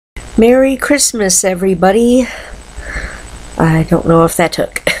Merry Christmas, everybody. I don't know if that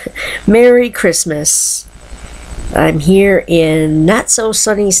took. Merry Christmas. I'm here in not so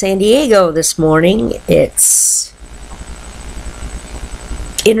sunny San Diego this morning. It's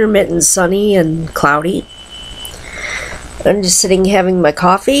intermittent sunny and cloudy. I'm just sitting having my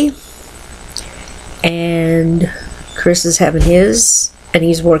coffee, and Chris is having his, and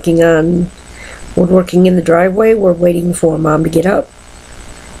he's working in the driveway. We're waiting for Mom to get up.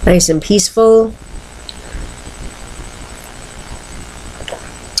 Nice and peaceful.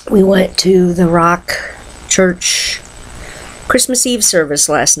 We went to the Rock Church Christmas Eve service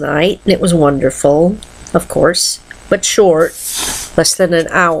last night, and it was wonderful, of course, but short, less than an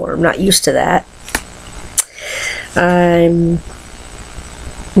hour. I'm not used to that. I'm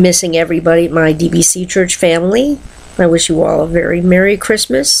missing everybody at my DBC church family. I wish you all a very Merry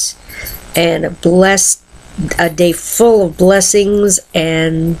Christmas and a day full of blessings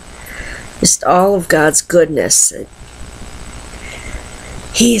and just all of God's goodness.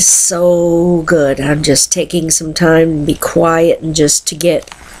 He's so good. I'm just taking some time to be quiet and just to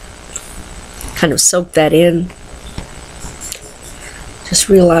kind of soak that in. Just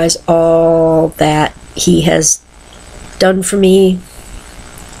realize all that He has done for me.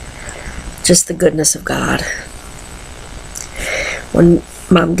 Just the goodness of God. When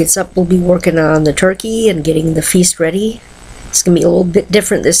Mom gets up, we'll be working on the turkey and getting the feast ready. It's going to be a little bit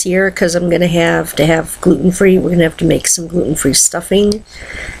different this year because I'm going to have gluten-free. We're going to have to make some gluten-free stuffing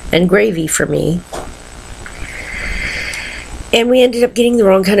and gravy for me. And we ended up getting the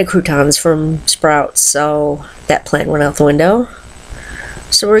wrong kind of croutons from Sprouts, so that plan went out the window.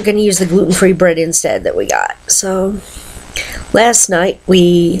 So we're going to use the gluten-free bread instead that we got. So last night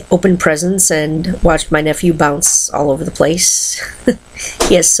we opened presents and watched my nephew bounce all over the place.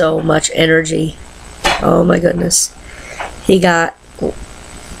 He has so much energy. Oh my goodness. He got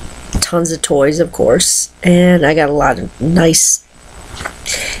tons of toys, of course, and I got a lot of nice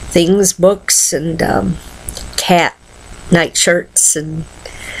things, books, and cat night shirts and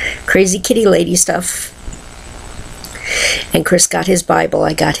crazy kitty lady stuff. And Chris got his Bible.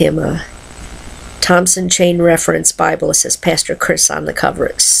 I got him a Thompson Chain Reference Bible. It says Pastor Chris on the cover.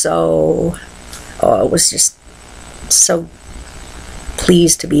 It was just so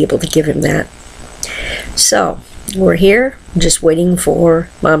pleased to be able to give him that. So we're here, just waiting for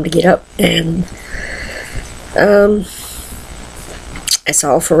Mom to get up, and that's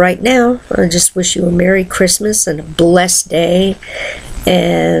all for right now. I just wish you a Merry Christmas and a blessed day,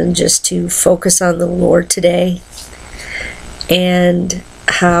 and just to focus on the Lord today and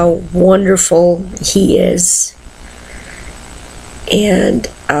how wonderful He is. And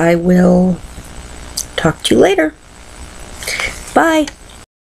I will talk to you later. Bye.